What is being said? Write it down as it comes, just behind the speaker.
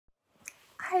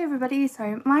Hi everybody,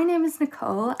 so my name is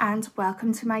Nicole and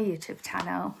welcome to my YouTube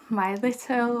channel, my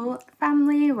little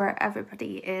family where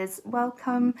everybody is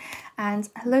welcome, and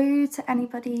hello to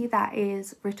anybody that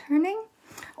is returning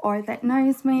or that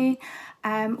knows me.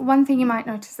 One thing you might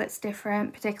notice that's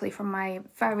different, particularly from my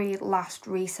very last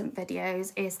recent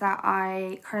videos, is that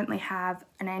I currently have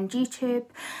an NG tube.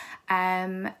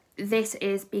 This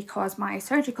is because my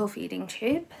surgical feeding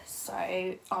tube,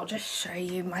 so I'll just show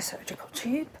you my surgical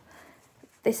tube.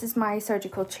 This is my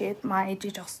surgical tube, my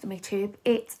tracheostomy tube.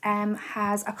 It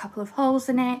has a couple of holes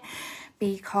in it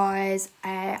because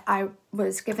I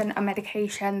was given a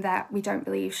medication that we don't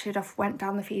believe should have went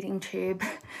down the feeding tube.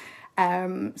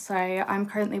 So I'm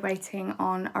currently waiting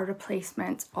on a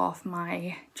replacement of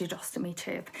my tracheostomy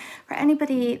tube. For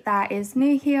anybody that is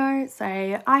new here, so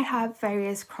I have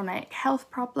various chronic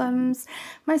health problems.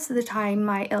 Most of the time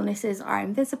my illnesses are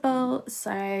invisible,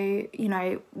 so you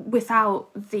know, without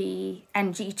the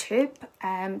NG tube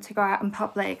to go out in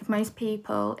public, most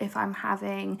people, if I'm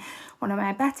having one of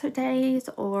my better days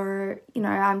or you know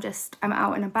I'm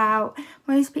out and about,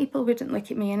 most people wouldn't look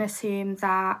at me and assume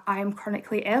that I'm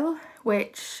chronically ill,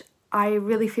 which I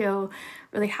really feel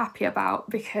really happy about,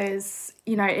 because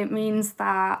you know it means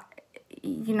that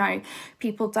you know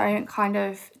people don't kind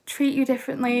of treat you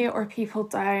differently or people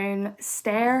don't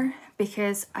stare,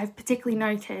 because I've particularly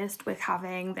noticed with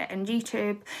having the NG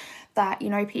tube that you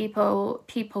know people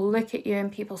look at you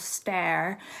and people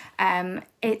stare.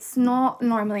 It's not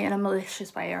normally in a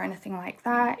malicious way or anything like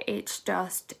that,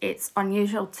 it's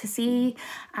unusual to see,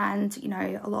 and you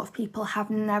know a lot of people have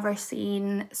never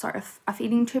seen sort of a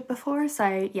feeding tube before.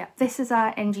 So yeah, this is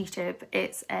a NG tube.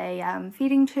 It's a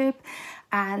feeding tube,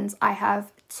 and I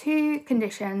have two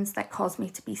conditions that cause me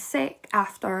to be sick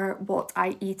after what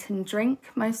I eat and drink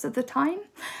most of the time.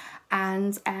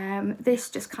 And this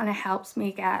just kind of helps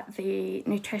me get the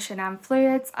nutrition and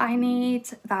fluids I need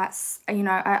that's, you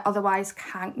know, I otherwise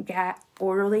can't get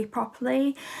orally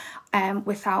properly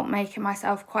without making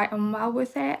myself quite unwell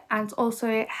with it. And also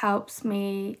it helps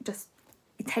me just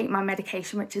take my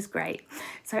medication, which is great.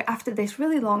 So after this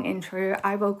really long intro,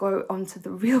 I will go on to the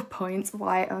real point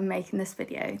why I'm making this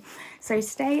video. So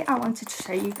today I wanted to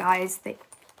show you guys the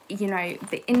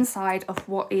inside of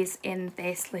what is in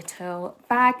this little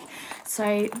bag.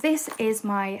 So this is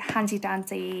my handy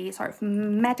dandy sort of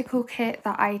medical kit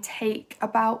that I take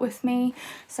about with me.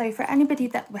 So for anybody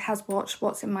that has watched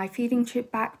what's in my feeding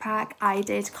tube backpack, I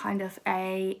did kind of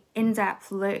a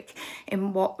in-depth look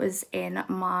in what was in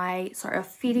my sort of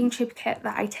feeding tube kit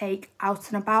that I take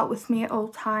out and about with me at all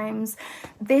times.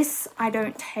 This I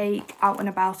don't take out and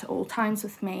about at all times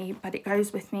with me, but it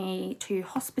goes with me to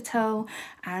hospital,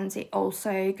 and it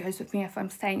also goes with me if I'm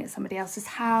staying at somebody else's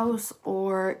house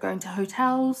or going to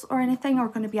hotels or anything, or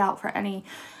going to be out for any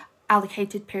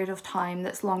allocated period of time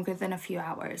that's longer than a few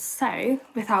hours. So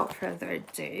without further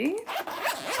ado,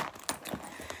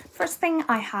 first thing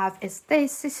I have is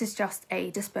this. This is just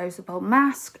a disposable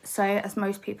mask. So as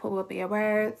most people will be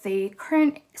aware, the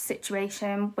current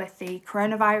situation with the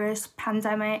coronavirus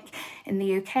pandemic in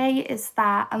the UK is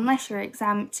that unless you're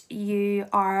exempt, you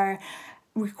are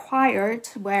required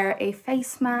to wear a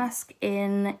face mask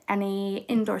in any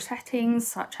indoor settings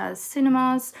such as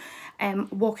cinemas,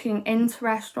 walking into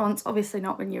restaurants, obviously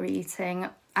not when you're eating,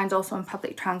 and also on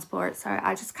public transport. So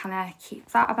I just kind of keep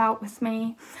that about with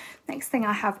me. Next thing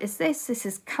I have is this. This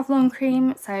is Cavalon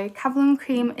cream. So Cavalon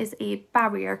cream is a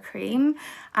barrier cream,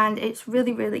 and it's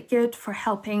really good for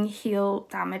helping heal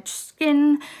damaged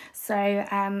skin. So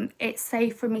it's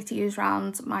safe for me to use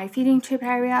around my feeding tube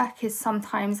area, because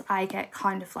sometimes I get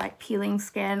kind of like peeling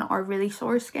skin or really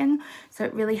sore skin, so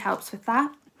it really helps with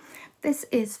that. This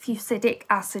is fusidic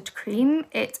acid cream.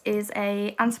 It is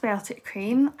a antibiotic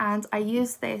cream, and I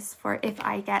use this for if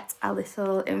I get a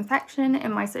little infection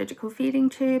in my surgical feeding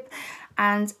tube,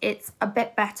 and it's a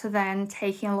bit better than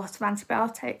taking a lot of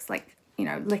antibiotics, like, you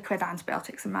know, liquid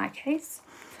antibiotics in my case.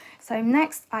 So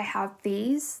next I have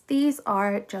these. These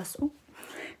are Chubby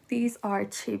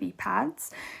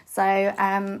pads. So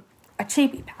a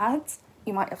Chubby pad,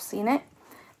 you might have seen it.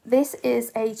 This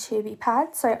is a Chubby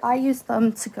pad, so I use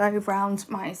them to go around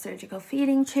my surgical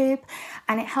feeding tube,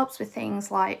 and it helps with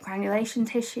things like granulation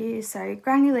tissue. So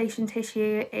granulation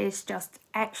tissue is just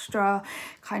extra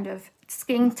kind of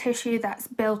skin tissue that's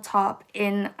built up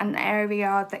in an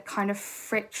area that kind of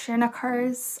friction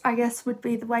occurs, I guess would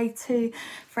be the way to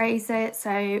phrase it.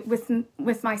 So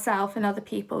with myself and other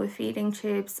people with feeding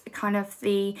tubes, kind of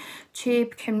the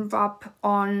tube can rub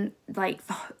on like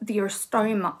your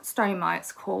stoma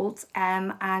it's called,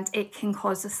 and it can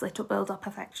cause this little build-up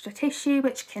of extra tissue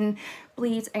which can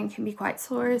bleed and can be quite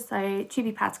sore. So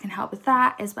tubey pads can help with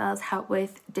that, as well as help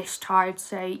with discharge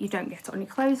so you don't get it on your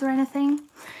clothes or anything.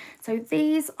 So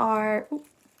these are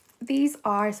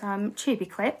some tubey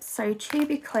clips. So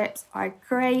tubey clips are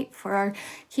great for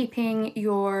keeping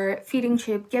your feeding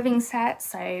tube giving set.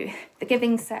 So the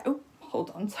giving set,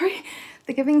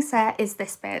 the giving set is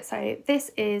this bit. So this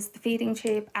is the feeding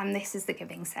tube and this is the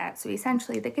giving set. So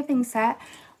essentially the giving set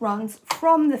runs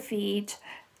from the feed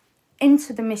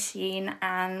into the machine,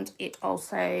 and it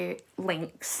also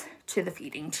links to the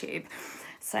feeding tube.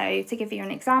 So to give you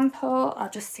an example, I'll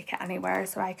just stick it anywhere,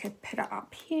 so I could put it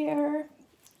up here.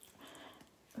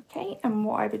 Okay, and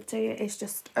what I would do is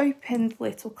just open the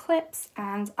little clips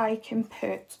and I can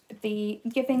put the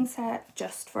giving set,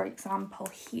 just for example,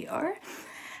 here.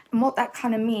 And what that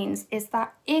kind of means is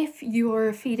that if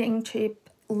your feeding tube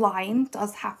line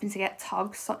does happen to get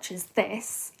tugged, such as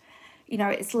this, you know,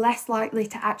 it's less likely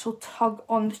to actually tug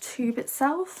on the tube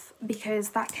itself,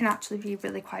 because that can actually be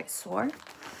really quite sore.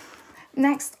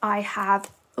 Next, I have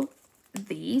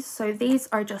these. So these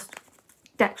are just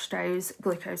dextrose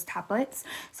glucose tablets.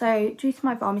 So due to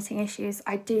my vomiting issues,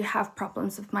 I do have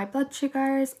problems with my blood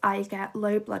sugars. I get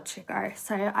low blood sugar,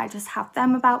 so I just have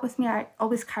them about with me. I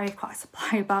always carry quite a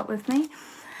supply about with me.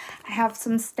 I have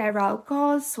some sterile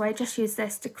gauze, so I just use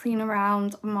this to clean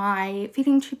around my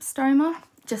feeding tube stoma,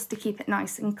 just to keep it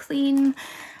nice and clean.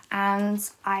 And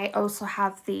I also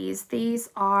have these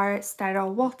are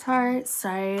sterile water,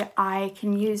 so I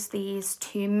can use these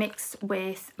to mix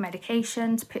with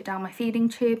medication to put down my feeding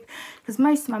tube, because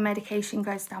most of my medication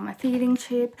goes down my feeding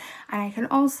tube. And I can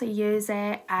also use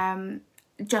it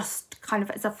just kind of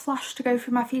as a flush to go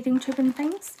through my feeding tube and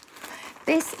things.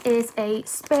 This is a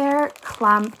spare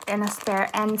clamp and a spare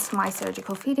end to my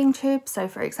surgical feeding tube. So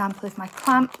for example, if my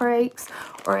clamp breaks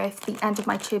or if the end of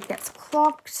my tube gets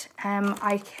clogged,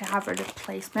 I can have a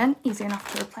replacement, easy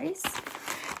enough to replace.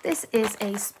 This is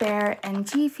a spare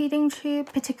NG feeding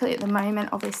tube, particularly at the moment.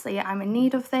 Obviously, I'm in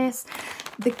need of this.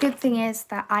 The good thing is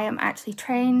that I am actually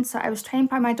trained. So I was trained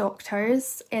by my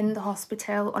doctors in the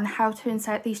hospital on how to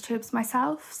insert these tubes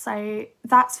myself. So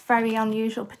that's very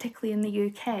unusual, particularly in the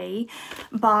UK.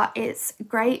 But it's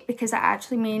great because it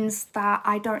actually means that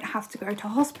I don't have to go to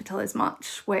hospital as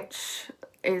much, which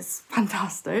is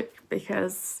fantastic,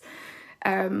 because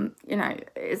you know,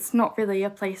 it's not really a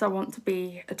place I want to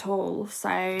be at all. So,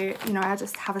 you know, I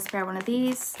just have a spare one of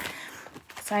these.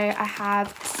 So I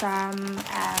have some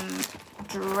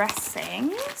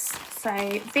dressings.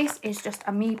 So this is just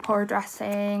a Meepoor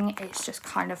dressing. It's just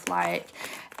kind of like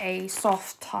a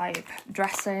soft type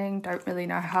dressing. Don't really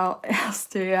know how else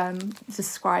to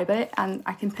describe it. And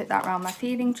I can put that around my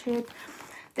feeding tube.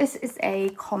 This is a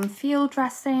Comfeel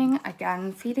dressing,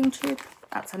 again feeding tube.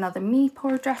 That's another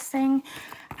Meepoor dressing.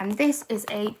 And this is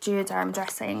a Duoderm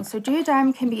dressing. So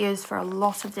Duoderm can be used for a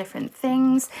lot of different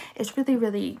things. It's really,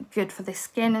 really good for the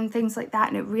skin and things like that.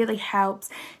 And it really helps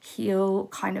heal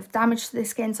kind of damage to the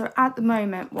skin. So at the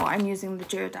moment, what I'm using the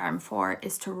Duoderm for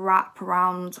is to wrap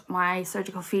around my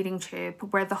surgical feeding tube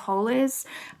where the hole is.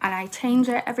 And I change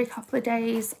it every couple of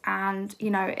days. And,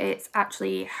 you know, it's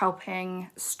actually helping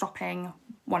stopping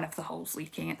one of the holes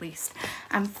leaking at least.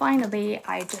 And finally,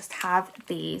 I just have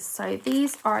these. So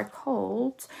these are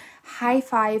called High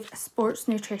Five Sports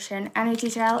Nutrition Energy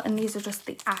Gel, and these are just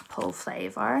the apple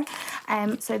flavour.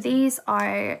 So these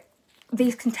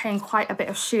contain quite a bit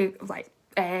of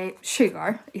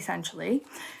sugar, essentially,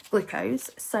 glucose.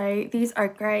 So these are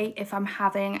great if I'm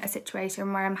having a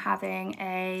situation where I'm having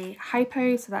a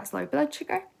hypo, so that's low blood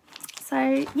sugar.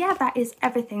 So yeah, that is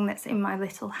everything that's in my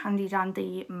little handy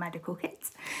dandy medical kit.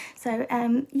 So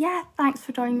yeah, thanks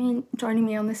for joining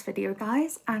me on this video,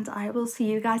 guys, and I will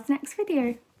see you guys next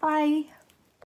video. Bye.